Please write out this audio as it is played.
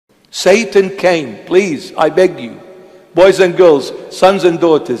Satan came. Please, I beg you, boys and girls, sons and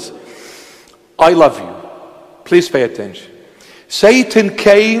daughters, I love you. Please pay attention. Satan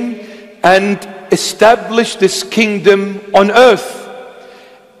came and established this kingdom on earth.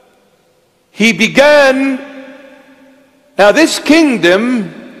 He began, now this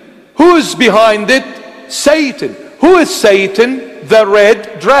kingdom, who is behind it? Satan. Who is Satan? The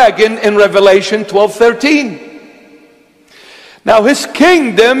red dragon in Revelation 12:13. Now his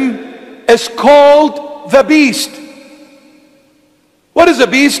kingdom is called the beast. What is a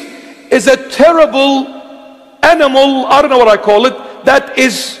beast? Is a terrible animal, I don't know what I call it, that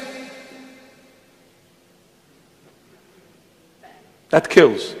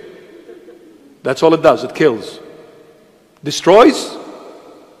kills. That's all it does, it kills. Destroys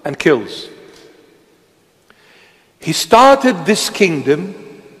and kills. He started this kingdom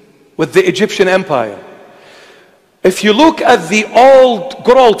with the Egyptian empire. If you look at the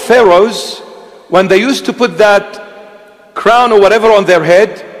good old pharaohs, when they used to put that crown or whatever on their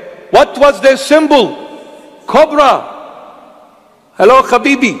head, what was their symbol? Cobra. Hello,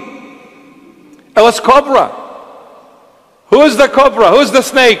 Habibi. It was cobra. Who is the cobra? Who is the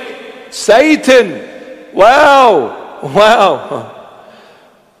snake? Satan. Wow. Wow.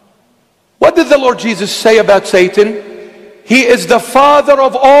 What did the Lord Jesus say about Satan? He is the father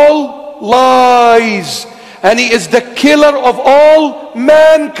of all lies. And he is the killer of all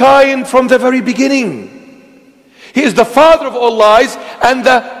mankind from the very beginning. He is the father of all lies and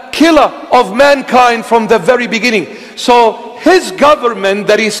the killer of mankind from the very beginning. So his government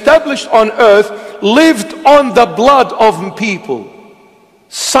that he established on earth lived on the blood of people.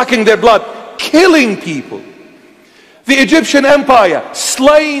 Sucking their blood, killing people. The Egyptian empire,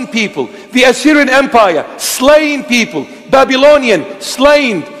 slaying people. The Assyrian empire, slaying people. Babylonian,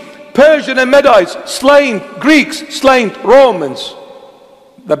 slain. Persian and Medes, slain. Greeks, slain. Romans,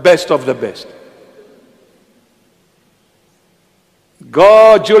 the best of the best.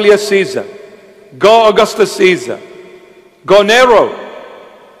 Go Julius Caesar. Go Augustus Caesar. Go Nero.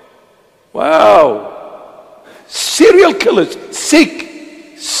 Wow. Serial killers.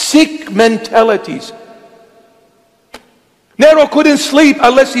 Sick mentalities. Nero couldn't sleep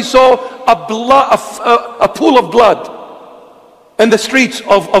unless he saw a pool of blood in the streets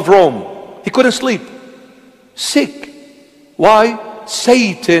of Rome. He couldn't sleep. Sick. Why?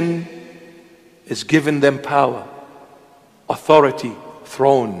 Satan is giving them power, authority,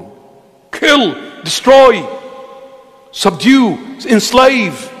 throne. Kill, destroy, subdue,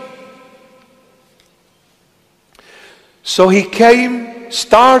 enslave. So he came,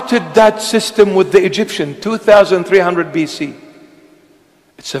 started that system with the Egyptian, 2300 BC.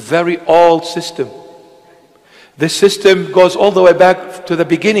 It's a very old system. This system goes all the way back to the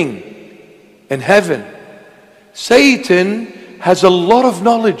beginning in heaven. Satan has a lot of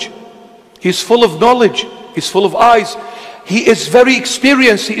knowledge. He's full of knowledge. He's full of eyes. He is very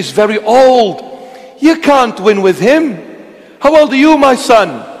experienced. He is very old. You can't win with him. How old are you, my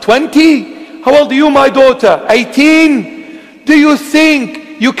son? 20? How old are you, my daughter? 18? Do you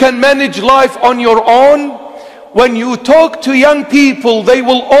think you can manage life on your own? When you talk to young people, they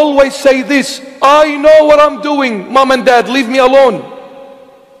will always say this: I know what I'm doing, mom and dad, leave me alone.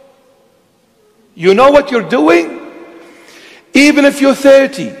 You know what you're doing? Even if you're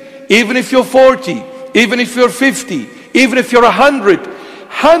 30, even if you're 40, even if you're 50, even if you're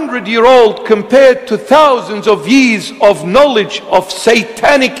 100-year-old compared to thousands of years of knowledge of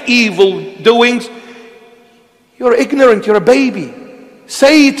satanic evil doings, you're ignorant, you're a baby.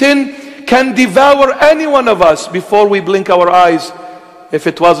 Satan can devour any one of us before we blink our eyes if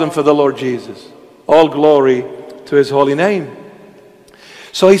it wasn't for the Lord Jesus. All glory to his holy name.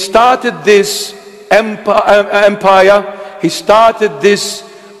 So he started this empire. He started this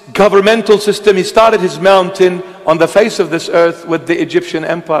governmental system. He started his mountain on the face of this earth with the Egyptian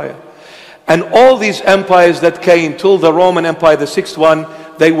empire. And all these empires that came till the Roman Empire, the sixth one,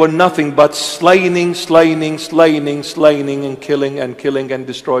 they were nothing but slaying and killing and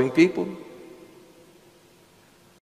destroying people.